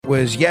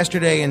was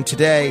yesterday and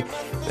today,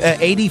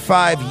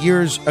 85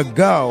 years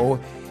ago,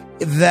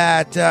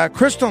 that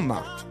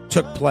Kristallnacht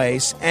took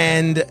place.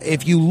 And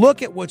if you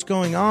look at what's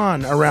going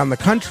on around the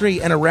country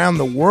and around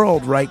the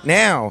world right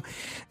now,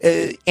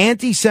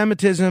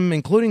 anti-Semitism,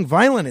 including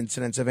violent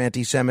incidents of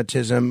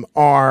anti-Semitism,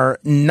 are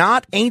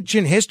not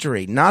ancient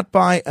history, not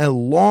by a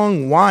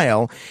long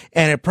while.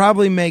 And it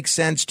probably makes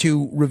sense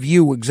to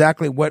review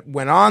exactly what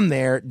went on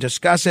there,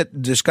 discuss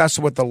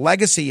what the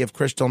legacy of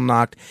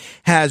Kristallnacht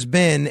has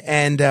been.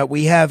 And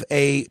we have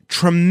a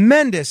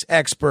tremendous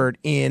expert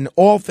in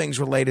all things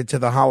related to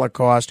the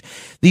Holocaust,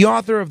 the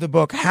author of the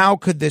book, How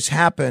Could This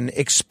Happen?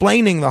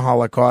 Explaining the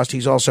Holocaust.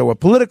 He's also a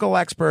political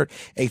expert,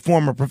 a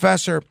former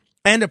professor,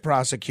 and a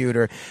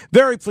prosecutor.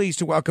 Very pleased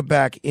to welcome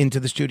back into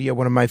the studio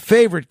one of my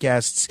favorite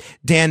guests,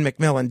 Dan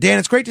McMillan. Dan,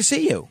 it's great to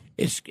see you.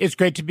 It's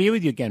great to be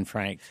with you again,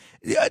 Frank.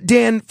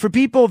 Dan, for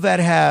people that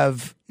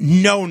have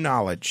no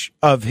knowledge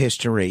of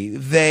history,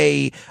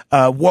 they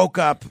woke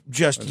up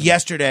just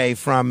yesterday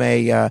from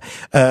a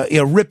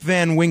Rip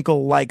Van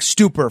Winkle-like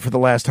stupor for the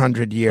last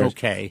 100 years.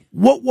 Okay.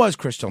 What was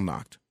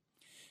Kristallnacht?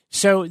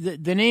 So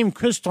the name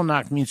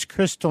Kristallnacht means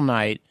crystal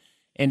night,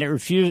 and it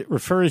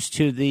refers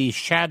to the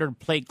shattered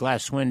plate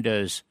glass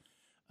windows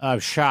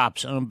of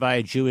shops owned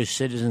by Jewish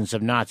citizens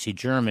of Nazi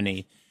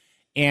Germany.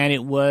 And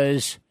it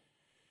was,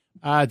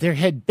 there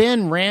had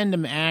been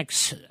random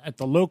acts at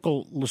the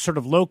local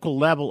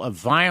level of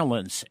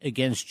violence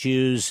against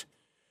Jews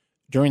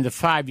during the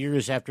 5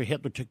 years after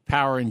Hitler took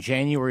power in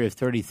January of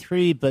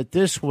 1933, but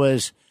this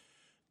was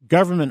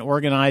government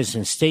organized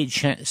and state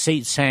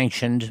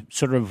sanctioned.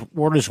 Sort of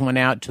orders went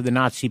out to the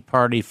Nazi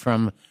Party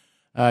from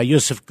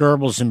Joseph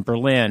Goebbels in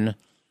Berlin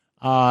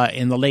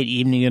in the late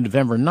evening of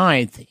November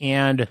 9th,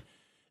 and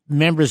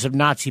members of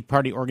Nazi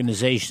Party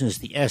organizations,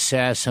 the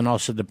SS and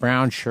also the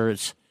Brown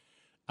Shirts,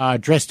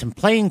 dressed in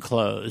plain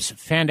clothes,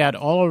 fanned out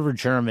all over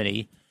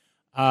Germany.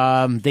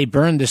 They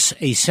burned a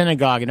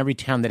synagogue in every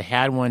town that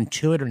had one,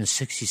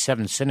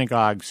 267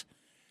 synagogues.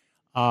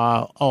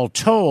 All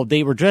told,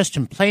 they were dressed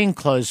in plain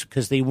clothes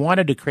because they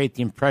wanted to create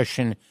the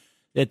impression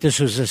that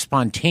this was a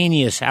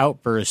spontaneous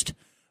outburst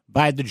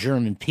by the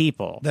German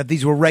people. That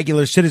these were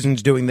regular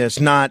citizens doing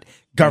this, not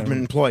government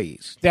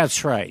employees.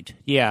 That's right,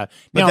 yeah.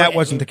 But that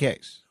wasn't the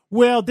case.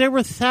 Well, there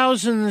were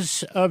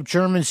thousands of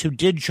Germans who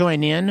did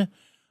join in,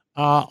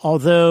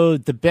 although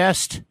the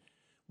best...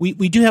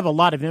 We do have a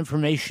lot of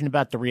information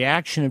about the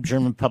reaction of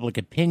German public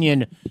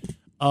opinion.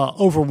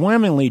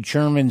 Overwhelmingly,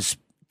 Germans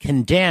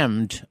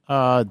condemned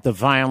the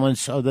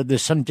violence, although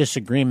there's some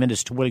disagreement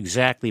as to what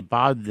exactly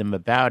bothered them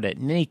about it.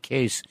 In any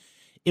case,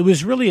 it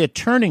was really a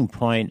turning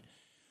point,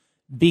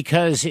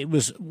 because it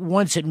was,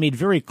 once it made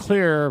very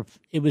clear,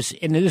 and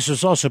this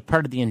was also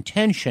part of the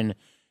intention,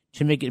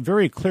 to make it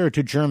very clear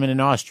to German and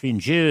Austrian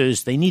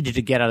Jews they needed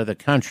to get out of the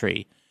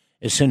country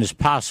as soon as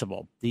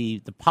possible.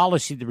 The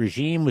policy of the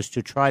regime was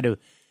to try to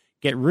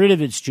get rid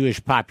of its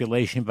Jewish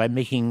population by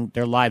making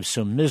their lives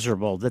so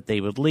miserable that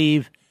they would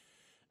leave.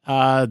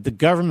 The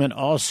government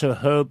also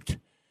hoped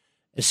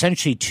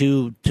essentially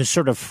to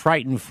sort of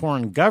frighten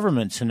foreign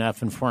governments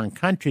enough and foreign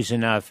countries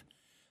enough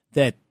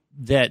that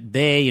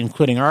they,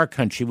 including our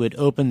country, would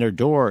open their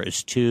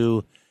doors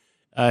to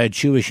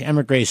Jewish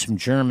emigres from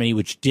Germany,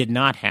 which did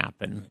not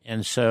happen.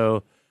 And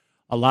so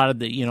a lot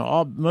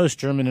of most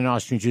German and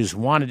Austrian Jews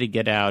wanted to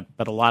get out,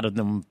 but a lot of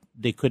them,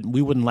 they couldn't.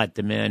 We wouldn't let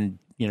them in.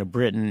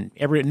 Britain,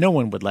 no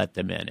one would let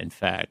them in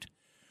fact.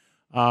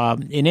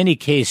 In any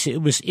case, it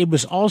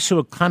was also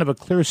a kind of a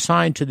clear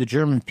sign to the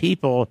German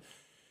people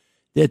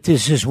that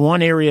this is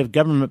one area of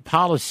government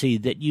policy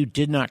that you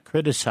did not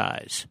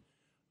criticize.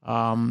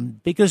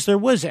 Because there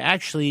was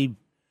actually,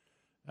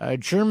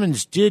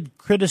 Germans did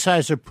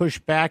criticize or push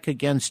back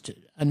against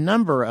a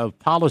number of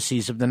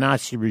policies of the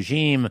Nazi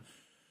regime,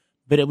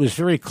 but it was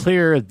very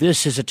clear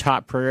this is a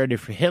top priority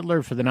for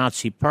Hitler, for the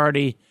Nazi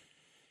Party,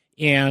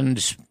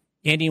 and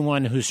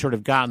anyone who sort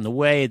of got in the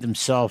way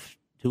themselves,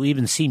 who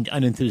even seemed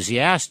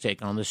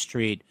unenthusiastic on the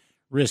street,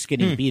 risked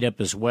getting beat up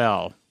as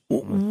well.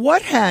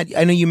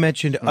 I know you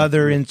mentioned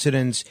other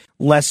incidents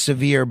less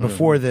severe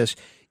before this.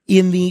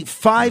 In the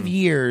 5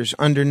 years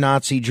under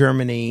Nazi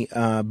Germany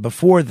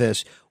before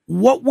this,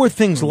 what were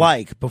things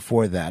like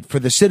before that for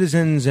the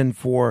citizens and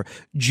for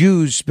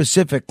Jews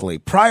specifically?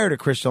 Prior to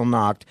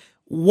Kristallnacht,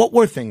 what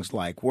were things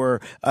like? Were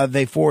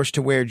they forced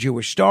to wear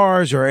Jewish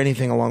stars or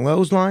anything along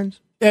those lines?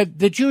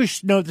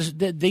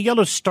 The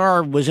yellow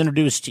star was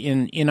introduced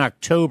in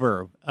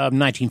October of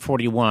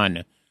 1941,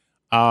 in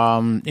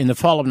the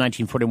fall of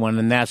 1941,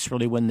 and that's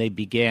really when they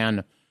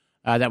began.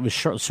 That was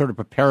sort of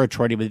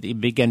preparatory, but they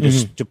began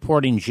just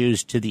deporting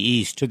Jews to the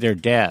east to their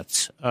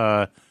deaths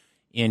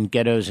in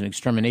ghettos and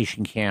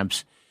extermination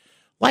camps.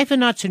 Life in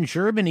Nazi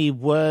Germany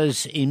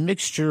was a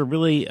mixture,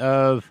 really,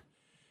 of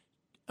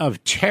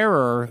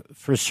terror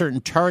for certain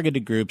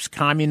targeted groups,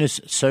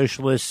 communists,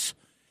 socialists,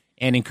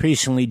 and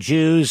increasingly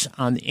Jews,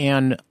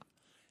 and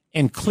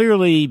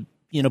clearly,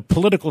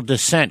 political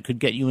dissent could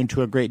get you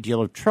into a great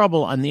deal of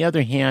trouble. On the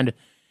other hand,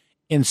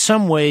 in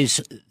some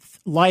ways,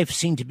 life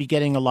seemed to be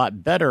getting a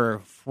lot better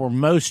for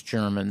most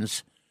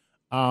Germans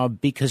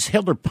because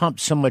Hitler pumped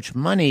so much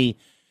money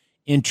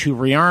into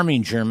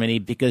rearming Germany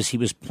because he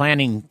was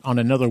planning on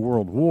another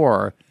world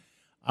war.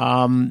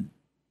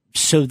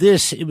 So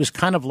it was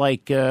kind of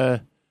like,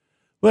 it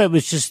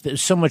was just that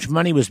so much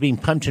money was being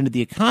pumped into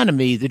the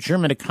economy. The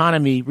German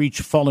economy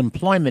reached full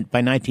employment by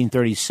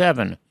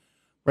 1937,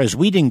 whereas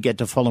we didn't get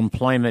to full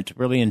employment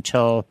really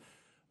until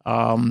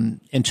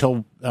armament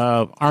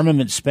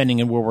spending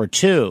in World War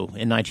II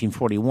in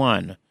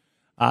 1941.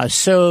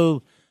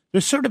 So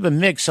there's sort of a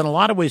mix in a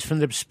lot of ways from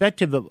the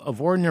perspective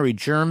of ordinary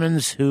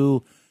Germans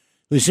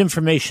whose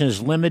information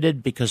is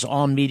limited because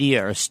all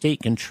media are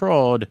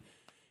state-controlled.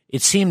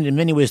 It seemed in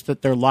many ways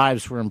that their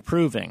lives were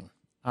improving.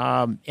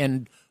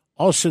 And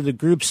also the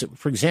groups,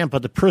 for example,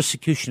 the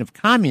persecution of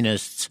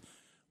communists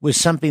was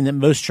something that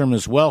most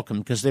Germans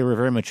welcomed because they were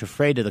very much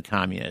afraid of the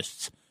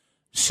communists.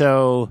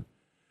 So,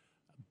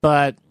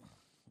 but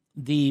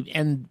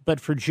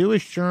for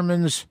Jewish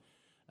Germans,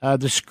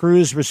 the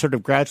screws were sort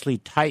of gradually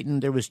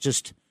tightened. There was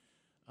just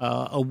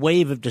a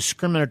wave of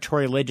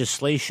discriminatory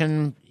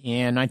legislation.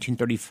 In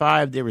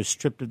 1935, they were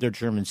stripped of their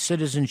German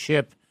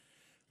citizenship,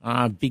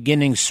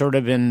 beginning sort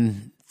of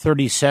in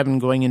 37,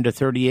 going into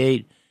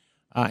 38,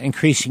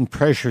 increasing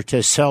pressure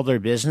to sell their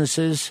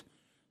businesses.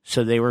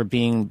 So they were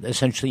being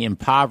essentially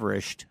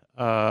impoverished,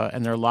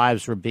 and their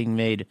lives were being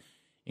made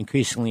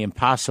increasingly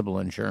impossible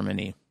in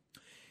Germany.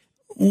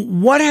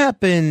 What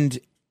happened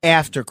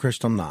after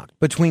Kristallnacht?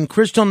 Between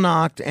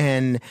Kristallnacht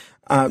and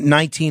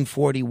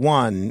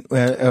 1941,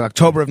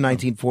 October of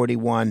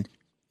 1941,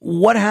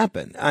 what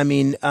happened? I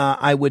mean,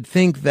 I would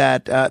think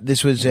that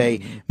this was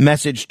a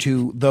message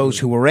to those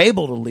who were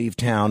able to leave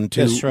town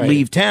to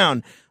leave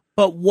town.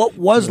 But what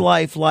was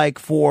life like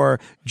for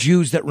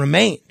Jews that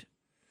remained?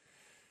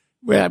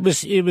 Well,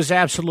 it was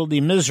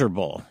absolutely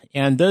miserable,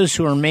 and those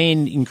who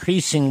remained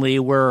increasingly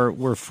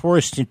were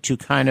forced into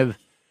kind of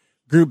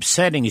group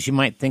settings. You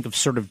might think of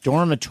sort of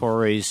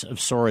dormitories of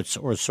sorts,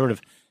 or sort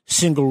of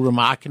single room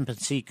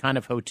occupancy kind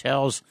of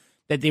hotels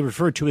that they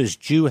refer to as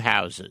Jew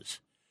houses.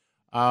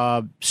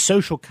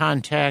 Social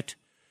contact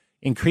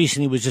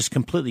increasingly was just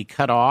completely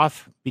cut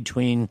off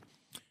between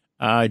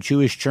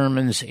Jewish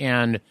Germans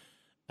and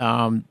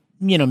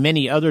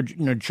many other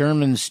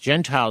Germans,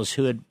 Gentiles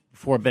who had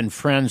before been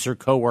friends or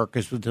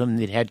coworkers with whom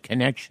they'd had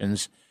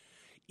connections.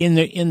 In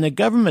the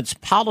government's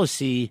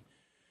policy,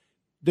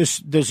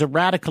 there's a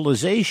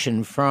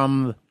radicalization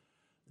from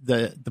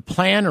the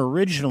plan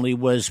originally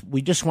was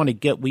we just want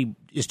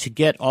to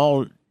get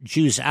all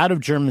Jews out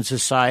of German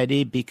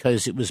society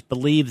because it was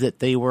believed that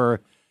they were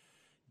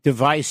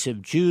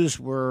divisive. Jews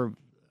were,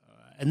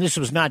 and this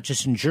was not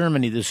just in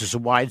Germany, this is a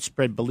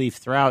widespread belief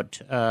throughout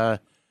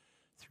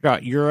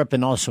Europe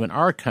and also in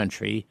our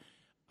country,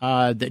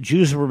 that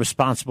Jews were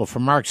responsible for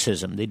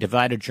Marxism. They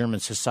divided German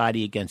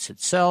society against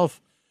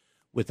itself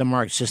with the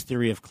Marxist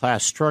theory of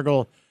class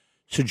struggle.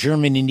 So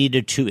Germany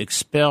needed to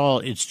expel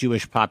its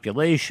Jewish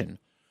population.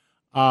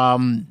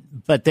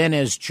 But then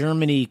as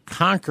Germany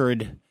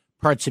conquered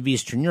parts of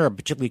Eastern Europe,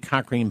 particularly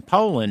conquering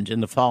Poland in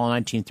the fall of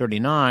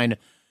 1939,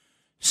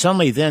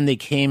 suddenly then they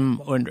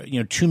came,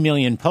 2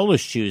 million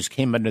Polish Jews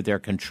came under their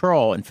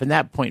control. And from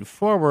that point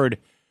forward,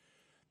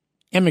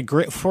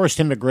 forced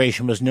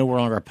immigration was no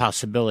longer a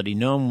possibility.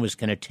 No one was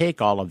going to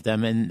take all of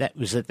them. And that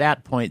was at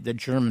that point that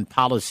German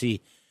policy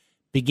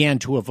began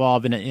to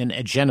evolve in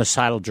a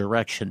genocidal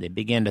direction. They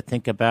began to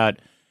think about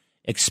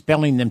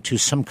expelling them to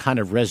some kind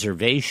of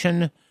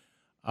reservation,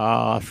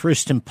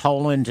 first in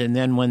Poland, and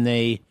then when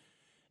they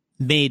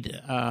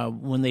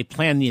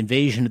planned the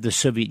invasion of the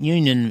Soviet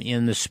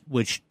Union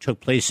which took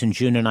place in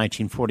June of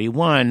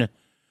 1941,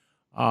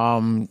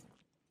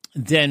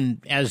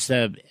 then as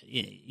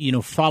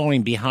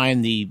following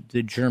behind the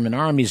German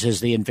armies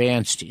as they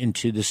advanced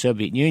into the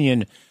Soviet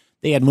Union,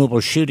 they had mobile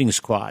shooting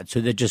squads,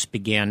 so they just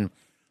began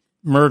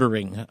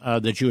murdering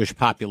the Jewish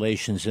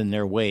populations in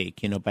their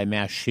wake, by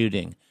mass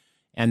shooting.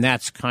 And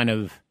that's kind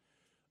of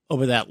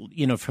over that,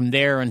 from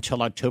there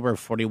until October of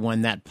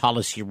 41, that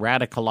policy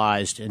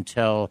radicalized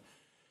until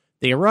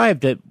they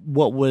arrived at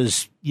what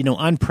was,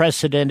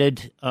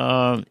 unprecedented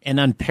and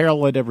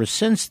unparalleled ever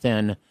since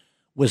then,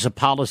 was a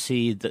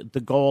policy,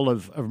 the goal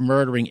of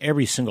murdering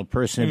every single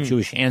person of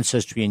Jewish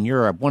ancestry in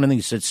Europe. One of the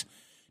things that's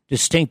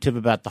distinctive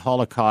about the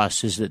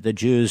Holocaust is that the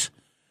Jews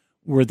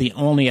were the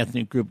only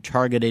ethnic group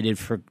targeted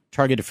for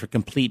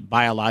complete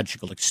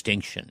biological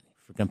extinction,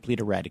 for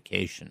complete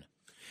eradication.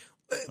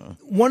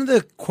 One of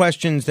the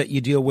questions that you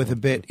deal with a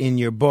bit in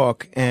your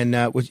book, and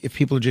if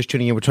people are just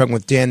tuning in, we're talking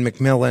with Dan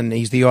McMillan.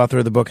 He's the author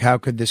of the book, How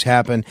Could This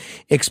Happen?,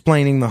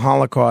 explaining the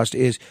Holocaust,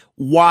 is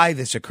why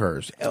this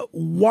occurs.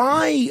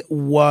 Why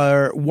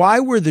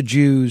were the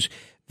Jews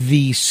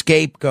the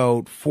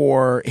scapegoat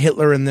for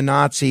Hitler and the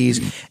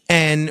Nazis,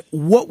 and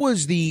what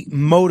was the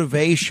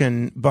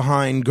motivation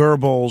behind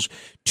Goebbels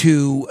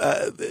to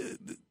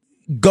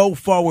go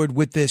forward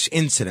with this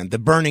incident, the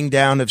burning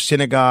down of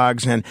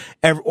synagogues and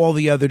all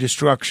the other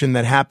destruction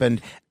that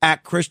happened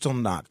at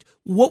Kristallnacht?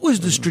 What was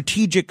the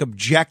strategic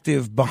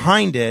objective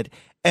behind it,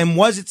 and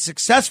was it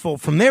successful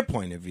from their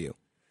point of view?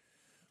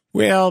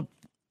 Well,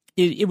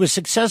 it was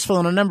successful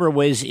in a number of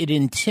ways. It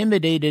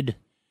intimidated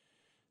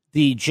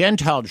the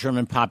Gentile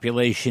German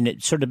population.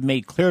 It sort of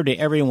made clear to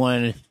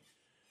everyone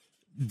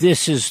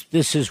this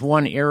is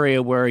one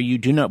area where you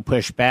do not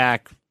push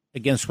back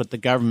against what the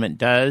government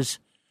does.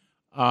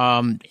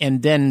 And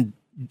then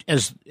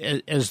as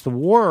the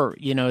war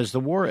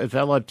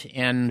developed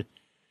and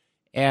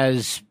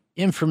as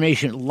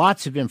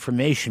lots of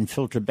information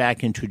filtered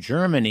back into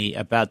Germany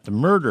about the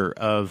murder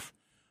of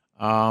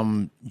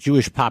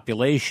Jewish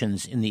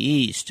populations in the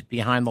East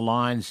behind the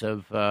lines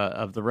of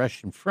the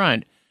Russian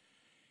front,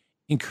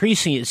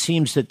 increasingly it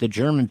seems that the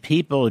German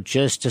people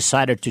just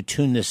decided to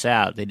tune this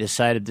out. They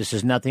decided this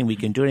is nothing we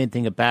can do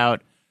anything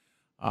about,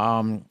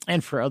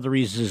 and for other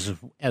reasons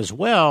as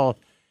well.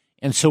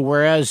 And so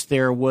whereas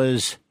there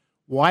was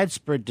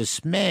widespread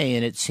dismay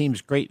and it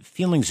seems great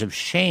feelings of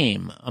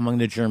shame among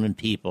the German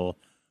people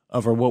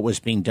over what was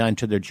being done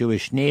to their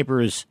Jewish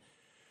neighbors,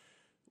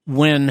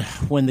 when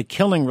the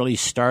killing really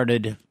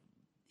started,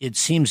 it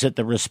seems that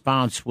the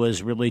response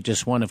was really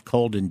just one of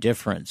cold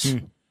indifference.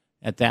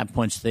 At that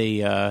point,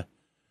 they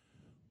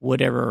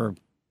whatever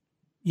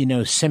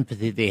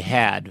sympathy they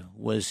had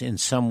was in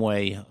some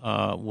way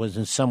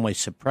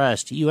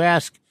suppressed. You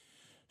ask,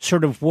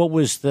 sort of, what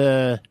was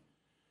the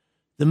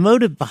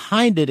motive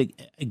behind it?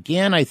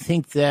 Again, I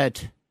think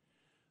that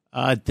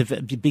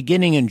the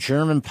beginning in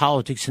German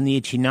politics in the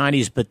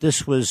 1890s, but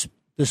this was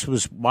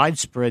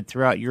widespread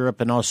throughout Europe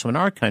and also in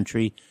our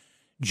country.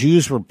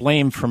 Jews were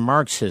blamed for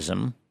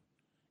Marxism,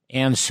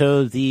 and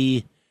so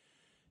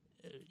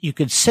you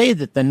could say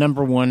that the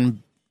number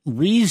one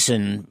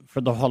reason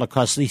for the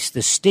Holocaust, at least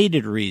the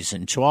stated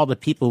reason, to all the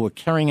people who were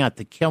carrying out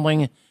the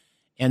killing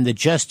and the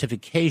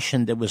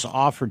justification that was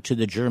offered to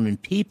the German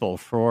people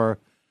for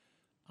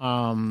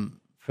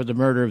the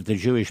murder of the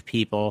Jewish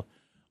people,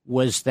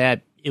 was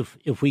that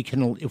if we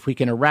can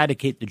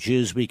eradicate the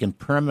Jews, we can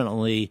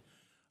permanently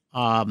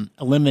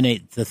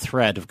eliminate the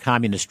threat of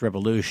communist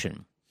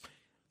revolution.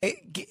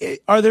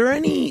 Are there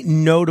any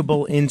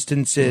notable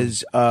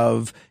instances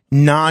of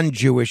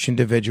non-Jewish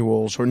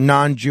individuals or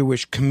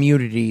non-Jewish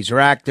communities or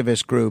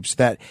activist groups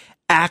that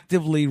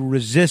actively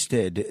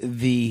resisted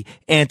the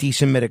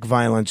anti-Semitic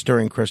violence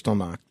during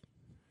Kristallnacht?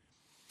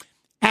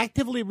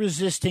 Actively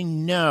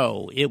resisting,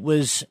 no. It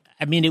was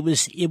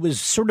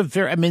sort of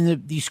very.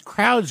 These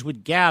crowds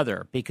would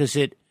gather because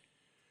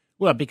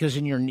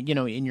in your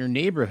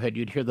neighborhood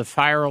you'd hear the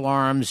fire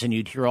alarms and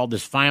you'd hear all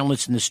this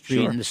violence in the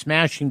street and the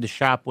smashing the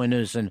shop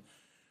windows and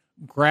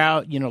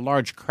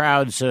large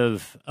crowds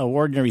of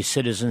ordinary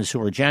citizens who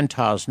were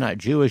Gentiles, not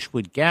Jewish,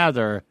 would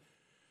gather.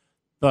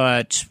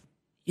 But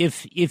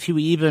if you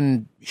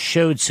even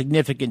showed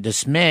significant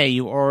dismay,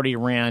 you already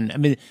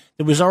ran.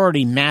 There was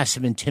already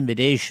massive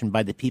intimidation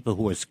by the people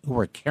who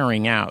were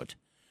carrying out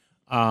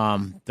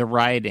the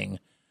rioting.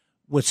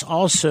 What's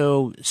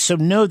also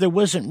no, there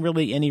wasn't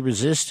really any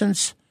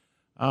resistance.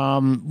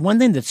 One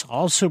thing that's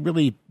also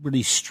really,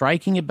 really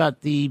striking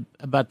about the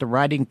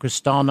rioting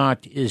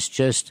Kristallnacht is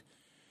just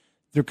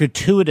their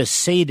gratuitous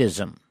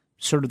sadism,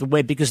 sort of the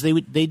way, because they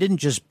didn't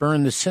just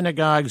burn the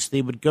synagogues;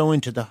 they would go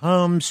into the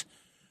homes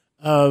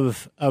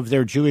of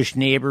their Jewish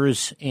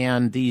neighbors,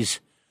 and these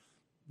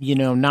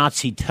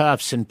Nazi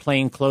toughs in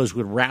plain clothes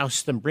would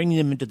roust them, bring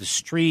them into the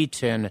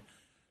street, and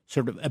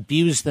sort of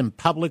abuse them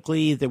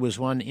publicly. There was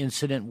one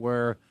incident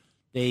where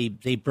they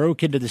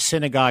broke into the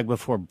synagogue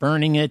before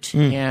burning it,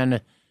 and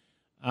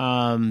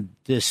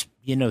this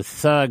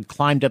thug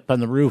climbed up on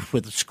the roof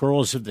with the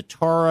scrolls of the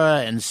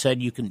Torah and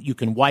said, "You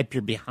can wipe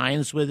your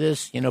behinds with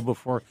this,"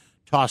 before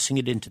tossing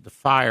it into the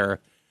fire.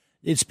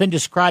 It's been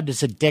described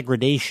as a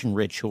degradation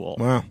ritual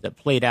that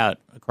played out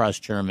across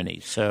Germany.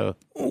 So,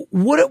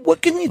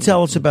 what can you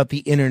tell us about the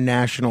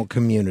international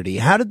community?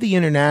 How did the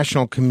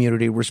international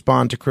community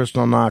respond to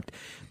Kristallnacht,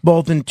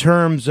 both in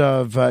terms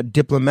of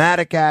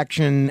diplomatic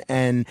action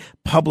and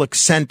public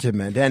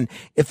sentiment? And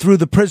if, through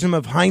the prism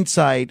of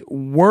hindsight,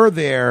 were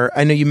there,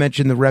 I know you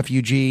mentioned the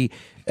refugee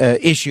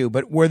issue,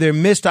 but were there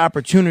missed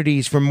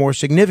opportunities for more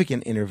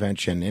significant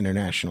intervention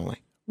internationally?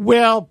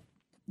 Well,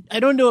 I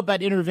don't know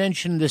about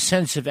intervention in the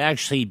sense of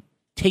actually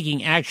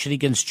taking action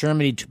against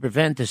Germany to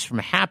prevent this from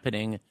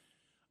happening.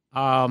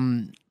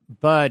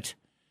 But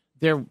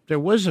there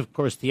was, of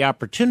course, the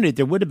opportunity.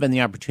 There would have been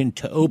the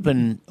opportunity to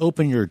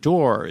open your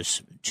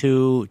doors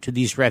to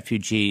these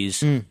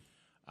refugees.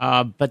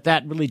 But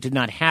that really did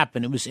not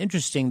happen. It was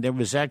interesting. There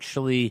was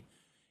actually,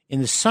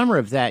 in the summer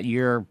of that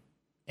year,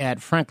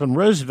 at Franklin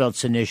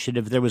Roosevelt's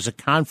initiative, there was a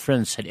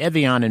conference at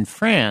Evian in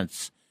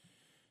France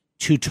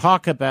to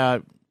talk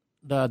about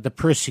the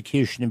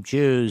persecution of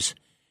Jews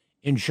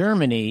in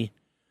Germany.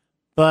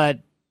 But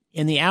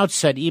in the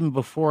outset, even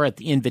before at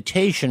the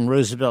invitation,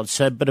 Roosevelt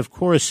said, but of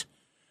course,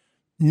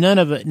 none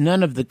of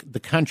the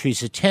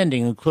countries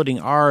attending, including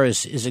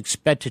ours, is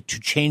expected to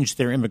change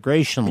their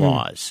immigration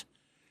laws.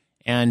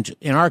 And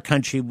in our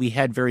country, we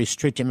had very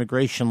strict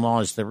immigration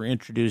laws that were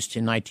introduced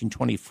in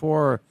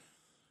 1924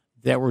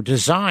 that were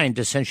designed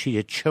essentially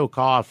to choke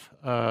off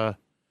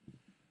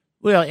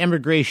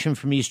immigration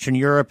from Eastern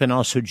Europe and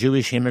also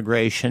Jewish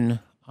immigration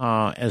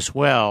as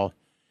well.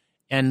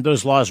 and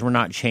those laws were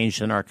not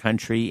changed in our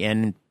country.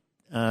 And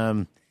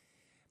there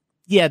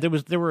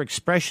were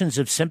expressions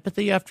of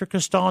sympathy after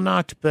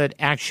Kristallnacht, but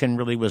action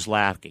really was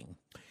lacking.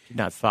 Did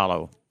not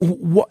follow.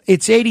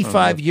 It's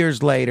 85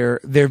 years later.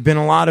 There have been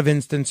a lot of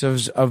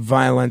instances of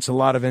violence, a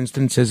lot of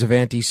instances of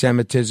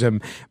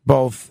anti-Semitism,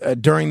 both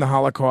during the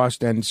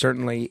Holocaust and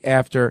certainly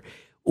after.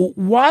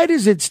 Why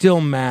does it still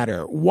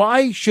matter?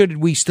 Why should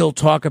we still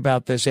talk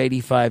about this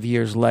 85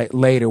 years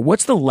later?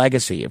 What's the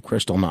legacy of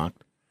Kristallnacht?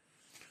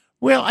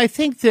 Well, I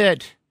think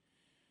that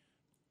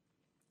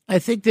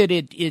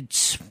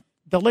it's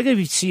the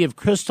legacy of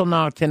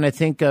Kristallnacht, and I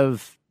think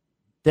of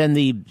then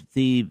the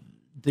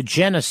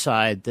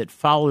genocide that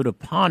followed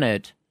upon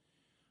it.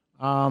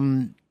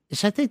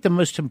 Is I think the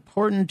most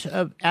important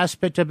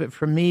aspect of it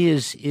for me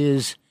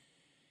is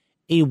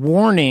a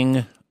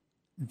warning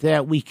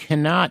that we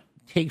cannot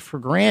take for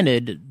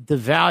granted the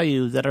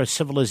value that our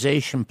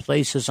civilization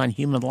places on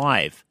human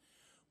life.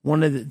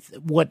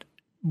 What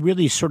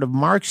really sort of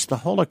marks the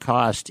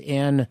Holocaust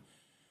and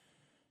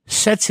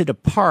sets it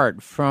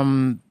apart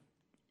from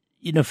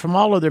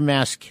all other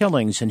mass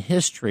killings in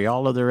history,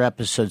 all other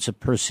episodes of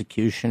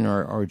persecution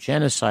or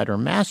genocide or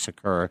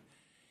massacre,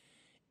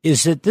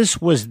 is that this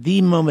was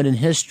the moment in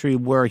history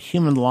where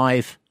human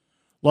life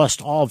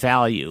lost all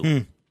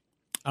value.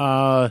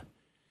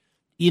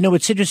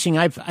 It's interesting.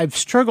 I've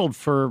struggled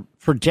for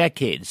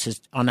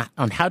decades on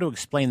how to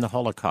explain the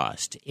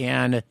Holocaust,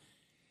 and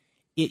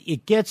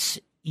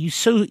you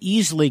so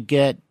easily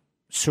get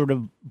sort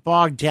of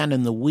bogged down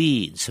in the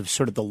weeds of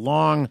sort of the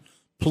long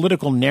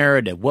political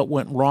narrative, what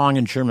went wrong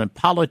in German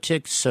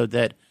politics, so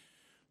that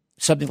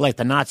something like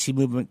the Nazi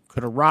movement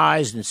could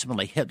arise and someone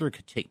like Hitler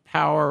could take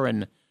power,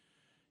 and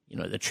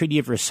the Treaty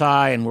of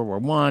Versailles and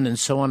World War I and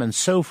so on and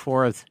so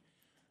forth.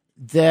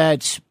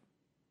 That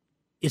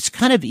it's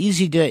kind of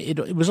easy to.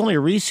 It was only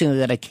recently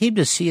that I came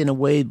to see in a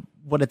way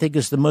what I think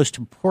is the most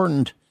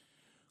important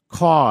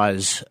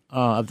cause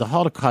of the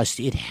Holocaust.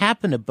 It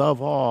happened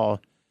above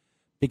all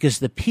because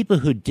the people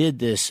who did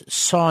this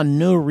saw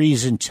no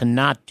reason to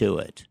not do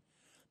it.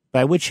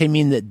 By which I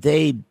mean that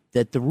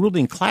the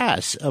ruling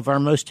class of our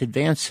most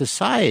advanced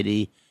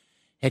society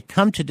had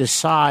come to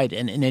decide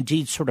and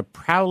indeed sort of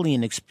proudly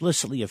and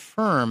explicitly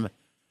affirm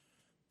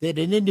that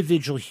an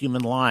individual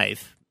human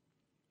life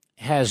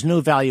has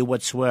no value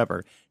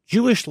whatsoever.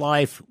 Jewish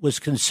life was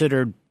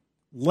considered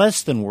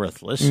less than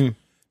worthless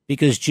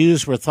because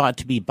Jews were thought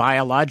to be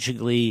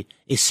biologically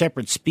a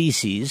separate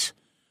species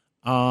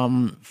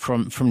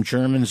from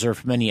Germans or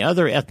from any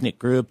other ethnic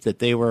group, that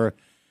they were,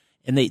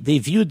 and they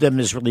viewed them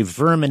as really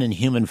vermin in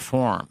human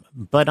form.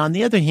 But on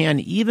the other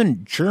hand,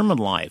 even German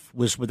life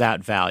was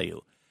without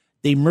value.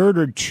 They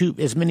murdered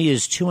as many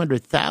as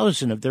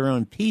 200,000 of their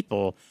own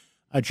people,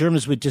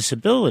 Germans with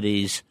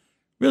disabilities,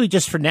 really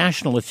just for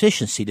national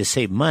efficiency to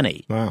save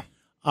money. Wow.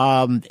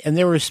 And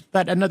there was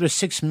about another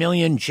 6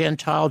 million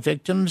Gentile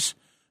victims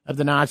of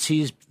the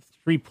Nazis,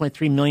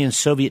 3.3 million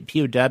Soviet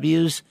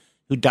POWs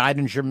who died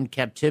in German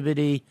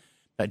captivity,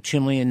 about 2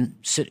 million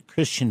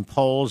Christian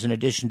Poles in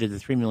addition to the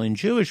 3 million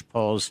Jewish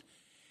Poles.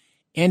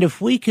 And if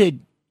we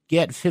could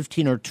get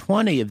 15 or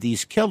 20 of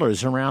these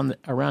killers around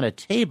a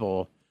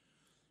table,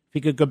 if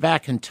we could go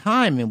back in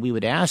time and we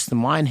would ask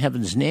them, why in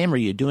heaven's name are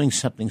you doing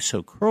something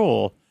so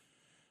cruel?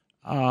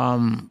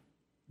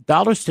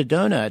 Dollars to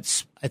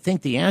donuts, I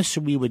think the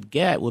answer we would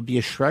get would be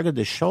a shrug of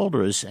the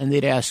shoulders, and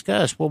they'd ask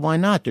us, well, why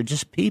not? They're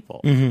just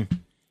people.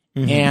 Mm-hmm.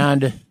 Mm-hmm.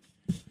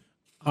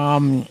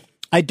 And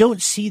I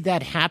don't see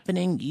that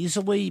happening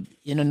easily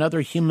in another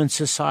human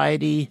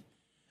society.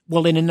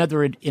 Well, in an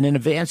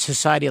advanced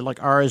society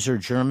like ours or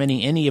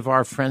Germany, any of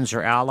our friends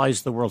or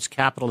allies, the world's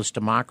capitalist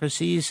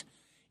democracies,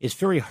 it's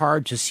very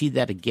hard to see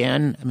that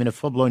again. I mean, a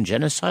full-blown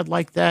genocide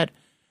like that.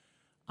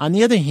 On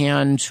the other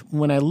hand,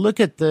 when I look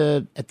at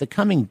the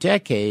coming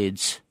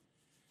decades,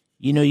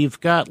 you've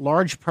got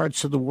large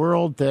parts of the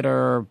world that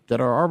are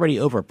already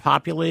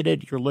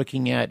overpopulated. You're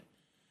looking at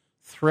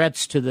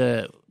threats to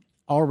the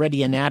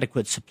already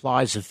inadequate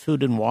supplies of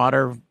food and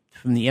water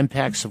from the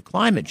impacts of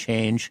climate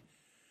change.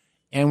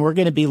 And we're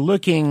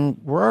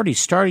already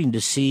starting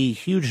to see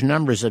huge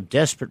numbers of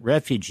desperate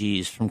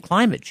refugees from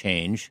climate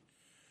change.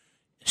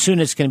 Soon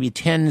it's going to be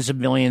tens of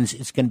millions.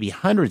 It's going to be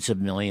hundreds of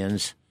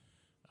millions.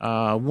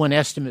 One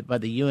estimate by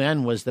the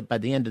UN was that by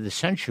the end of the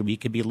century, we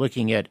could be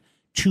looking at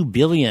 2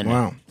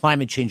 billion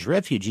climate change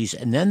refugees.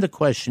 And then the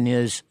question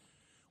is,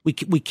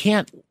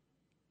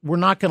 we're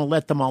not going to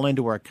let them all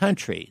into our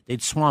country.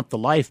 They'd swamp the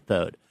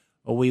lifeboat.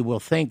 Or we will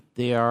think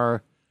they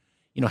are,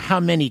 how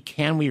many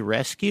can we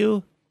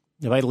rescue?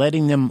 By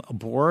letting them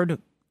aboard,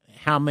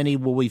 how many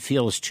will we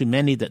feel is too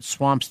many that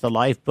swamps the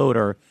lifeboat?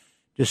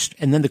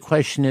 And then the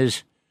question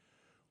is,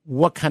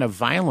 what kind of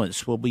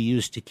violence will we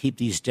use to keep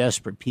these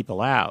desperate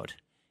people out?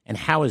 And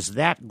how is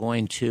that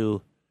going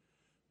to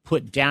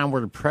put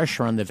downward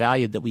pressure on the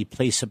value that we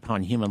place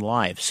upon human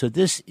life? So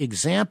this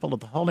example of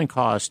the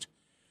Holocaust,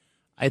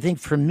 I think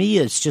for me,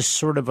 it's just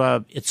sort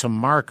of it's a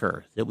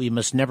marker that we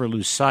must never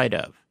lose sight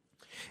of.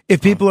 If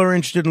people are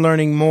interested in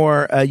learning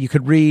more, you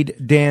could read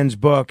Dan's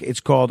book. It's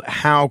called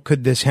How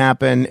Could This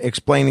Happen?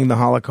 Explaining the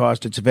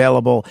Holocaust. It's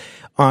available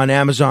on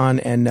Amazon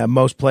and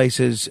most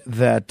places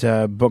that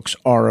books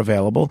are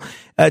available.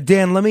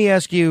 Dan, let me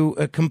ask you,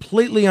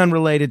 completely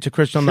unrelated to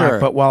Kristallnacht,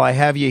 but while I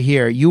have you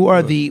here, you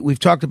are we've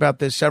talked about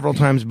this several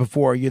times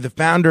before, you're the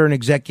founder and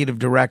executive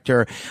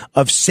director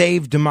of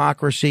Save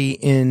Democracy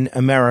in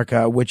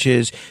America, which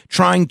is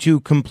trying to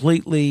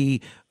completely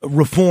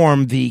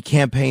reform the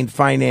campaign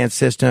finance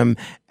system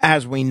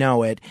as we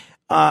know it.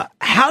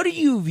 How do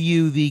you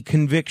view the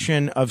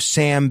conviction of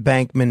Sam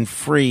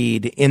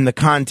Bankman-Fried in the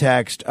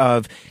context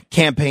of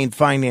campaign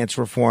finance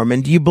reform?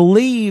 And do you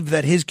believe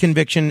that his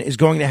conviction is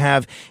going to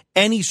have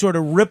any sort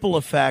of ripple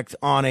effect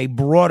on a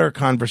broader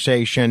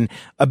conversation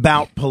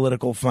about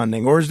political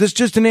funding? Or is this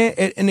just an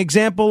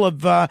example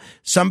of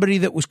somebody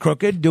that was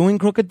crooked doing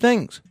crooked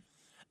things?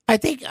 I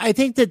think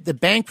that the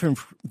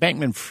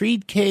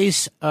Bankman-Fried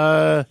case,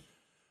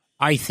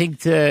 I think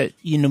that,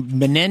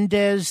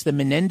 the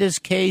Menendez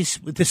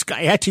case with this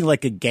guy acting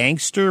like a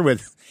gangster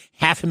with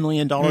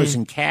 $500,000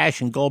 in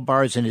cash and gold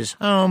bars in his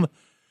home,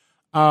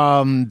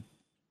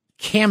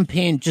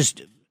 campaign,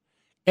 just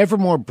ever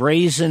more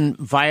brazen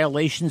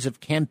violations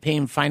of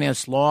campaign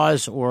finance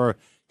laws or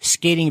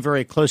skating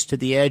very close to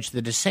the edge.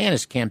 The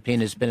DeSantis campaign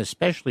has been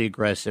especially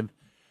aggressive.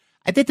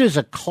 I think there's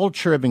a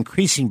culture of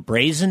increasing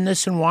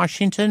brazenness in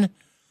Washington.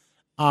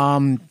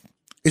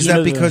 Is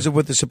that because of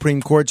what the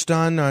Supreme Court's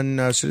done on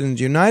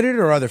Citizens United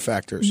or other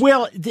factors?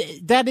 Well,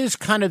 that is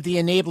kind of the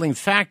enabling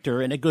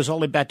factor, and it goes all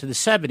the way back to the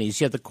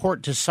 70s. Yeah, the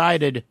court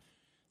decided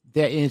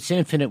that in its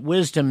infinite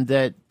wisdom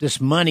that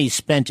this money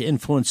spent to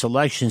influence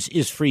elections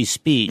is free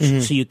speech,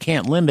 so you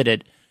can't limit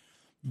it.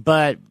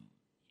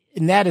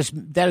 And that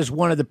is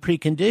one of the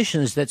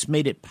preconditions that's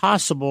made it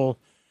possible,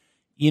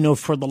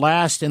 for in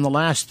the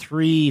last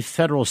three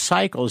federal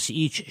cycles,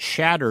 each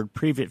shattered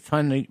previous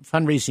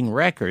fundraising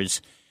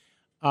records.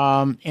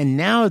 And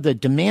now the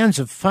demands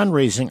of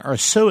fundraising are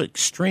so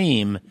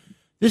extreme.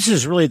 This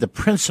is really the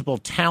principal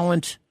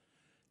talent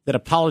that a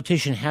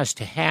politician has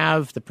to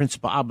have, the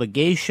principal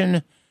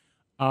obligation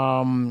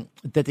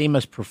that they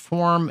must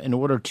perform in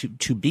order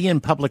to be in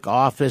public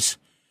office.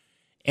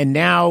 And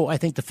now I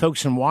think the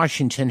folks in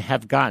Washington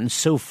have gotten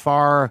so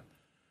far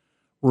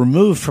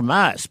removed from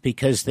us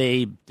because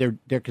they're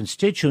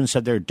constituents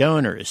of their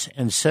donors.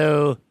 And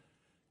so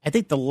I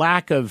think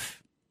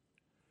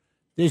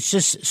there's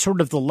just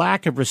sort of the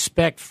lack of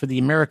respect for the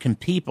American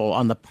people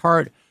on the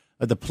part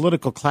of the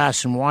political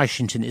class in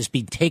Washington is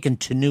being taken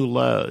to new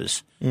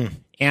lows.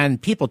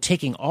 And people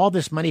taking all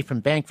this money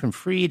from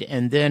Bankman-Fried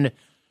and then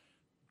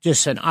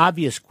just an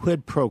obvious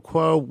quid pro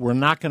quo, we're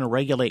not going to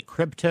regulate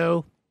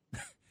crypto.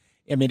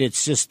 I mean,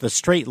 it's just the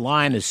straight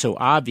line is so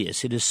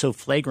obvious. It is so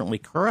flagrantly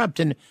corrupt.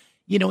 And,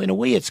 in a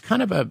way, it's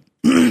kind of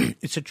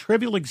it's a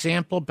trivial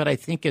example, but I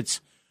think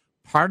it's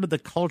part of the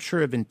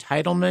culture of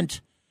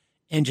entitlement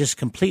and just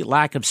complete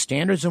lack of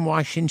standards in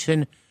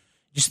Washington.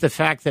 Just the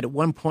fact that at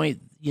one point,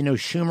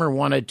 Schumer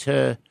wanted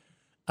to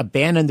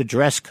abandon the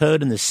dress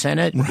code in the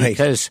Senate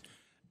because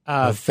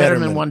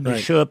Fetterman wanted to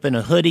show up in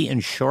a hoodie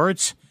and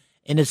shorts.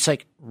 And it's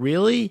like,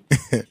 really?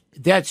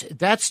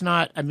 That's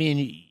not,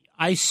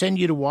 I send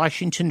you to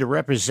Washington to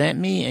represent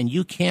me and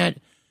you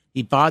can't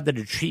be bothered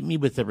to treat me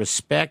with the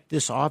respect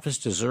this office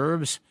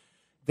deserves.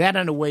 That,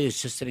 in a way, is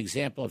just an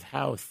example of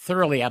how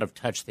thoroughly out of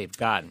touch they've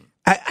gotten.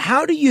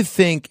 How do you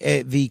think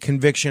the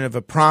conviction of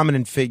a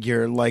prominent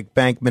figure like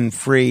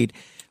Bankman-Fried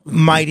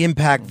might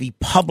impact the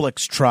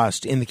public's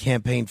trust in the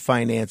campaign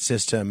finance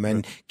system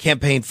and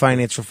campaign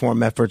finance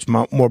reform efforts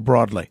more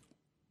broadly?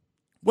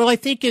 Well, I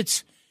think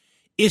it's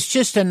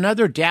just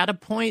another data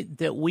point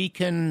that we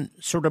can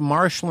sort of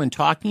marshal in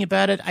talking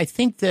about it. I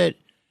think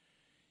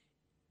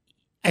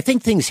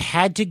things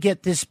had to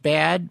get this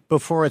bad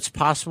before it's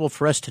possible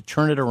for us to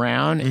turn it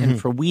around and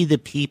for we, the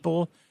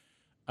people,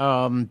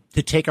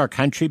 to take our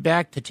country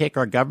back, to take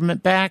our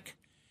government back.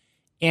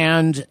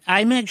 And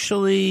I'm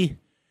actually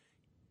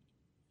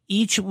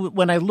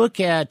when I look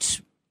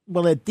at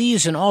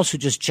these and also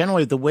just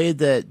generally the way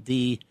that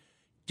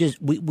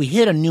we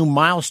hit a new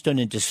milestone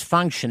in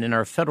dysfunction in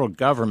our federal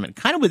government,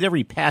 kind of with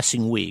every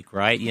passing week,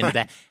 right?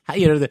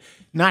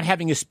 Not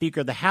having a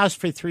Speaker of the House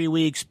for 3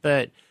 weeks,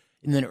 and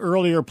then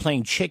earlier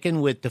playing chicken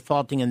with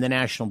defaulting in the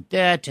national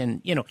debt,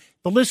 and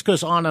the list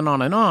goes on and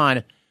on and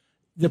on.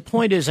 The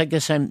point is, I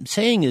guess I'm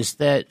saying is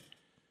that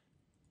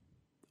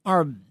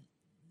the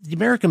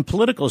American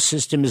political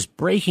system is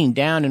breaking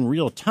down in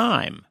real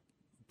time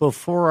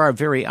before our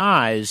very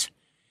eyes,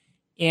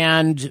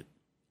 and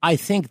I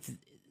think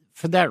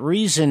for that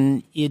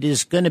reason, it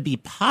is going to be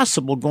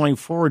possible going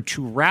forward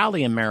to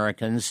rally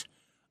Americans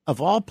of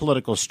all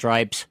political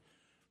stripes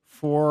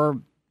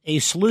for a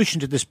solution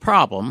to this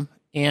problem.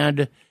 And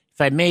if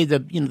I may,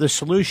 the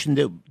solution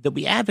that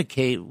we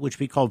advocate, which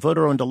we call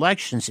voter-owned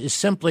elections, is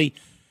simply,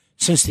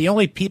 since the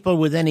only people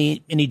with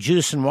any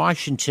juice in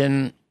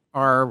Washington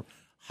are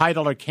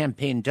high-dollar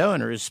campaign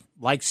donors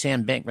like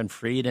Sam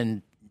Bankman-Fried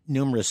and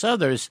numerous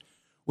others,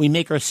 we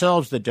make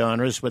ourselves the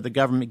donors, where the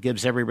government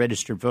gives every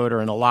registered voter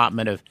an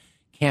allotment of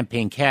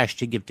campaign cash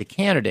to give to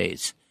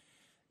candidates.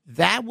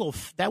 That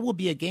will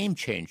be a game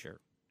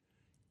changer.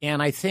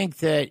 And I think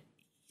that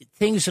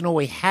things in a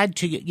way had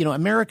to,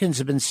 Americans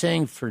have been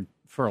saying for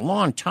a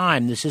long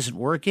time, this isn't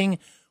working.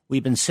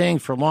 We've been saying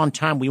for a long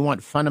time, we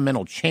want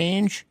fundamental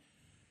change.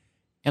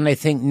 And I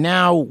think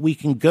now we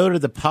can go to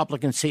the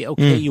public and say,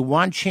 okay, you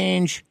want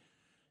change.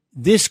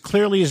 This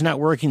clearly is not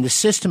working. The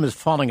system is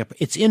falling apart.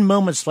 It's in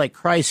moments like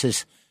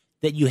crisis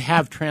that you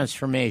have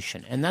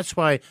transformation. And that's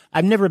why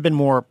I've never been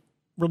more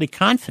really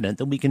confident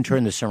that we can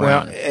turn this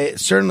around. Well,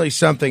 certainly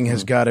something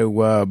has got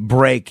to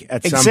break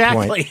at some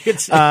point.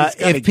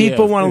 Exactly. If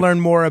people want to learn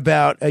more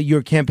about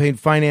your campaign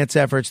finance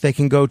efforts, they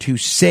can go to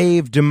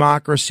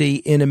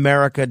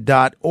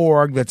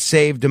savedemocracyinamerica.org. That's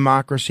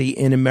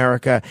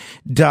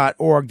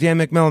savedemocracyinamerica.org. Dan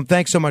McMillan,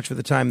 thanks so much for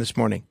the time this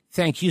morning.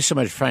 Thank you so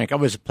much, Frank.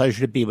 Always a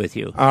pleasure to be with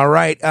you. All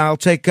right. I'll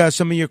take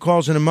some of your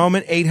calls in a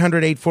moment.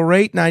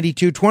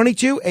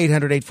 800-848-9222,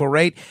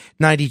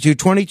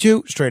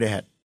 800-848-9222. Straight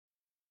ahead.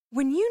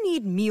 When you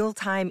need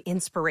mealtime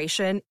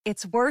inspiration,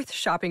 it's worth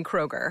shopping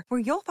Kroger, where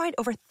you'll find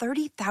over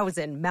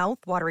 30,000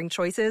 mouth-watering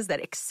choices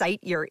that excite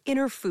your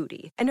inner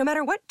foodie. And no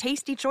matter what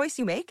tasty choice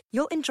you make,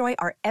 you'll enjoy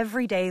our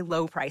everyday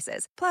low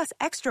prices, plus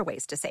extra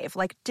ways to save,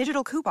 like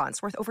digital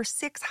coupons worth over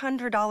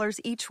 $600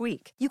 each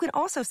week. You can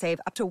also save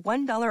up to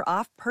 $1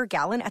 off per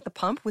gallon at the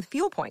pump with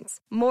fuel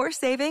points. More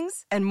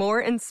savings and more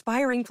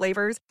inspiring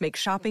flavors make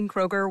shopping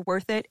Kroger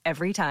worth it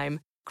every time.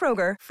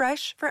 Kroger,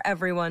 fresh for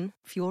everyone.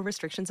 Fuel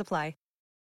restrictions apply.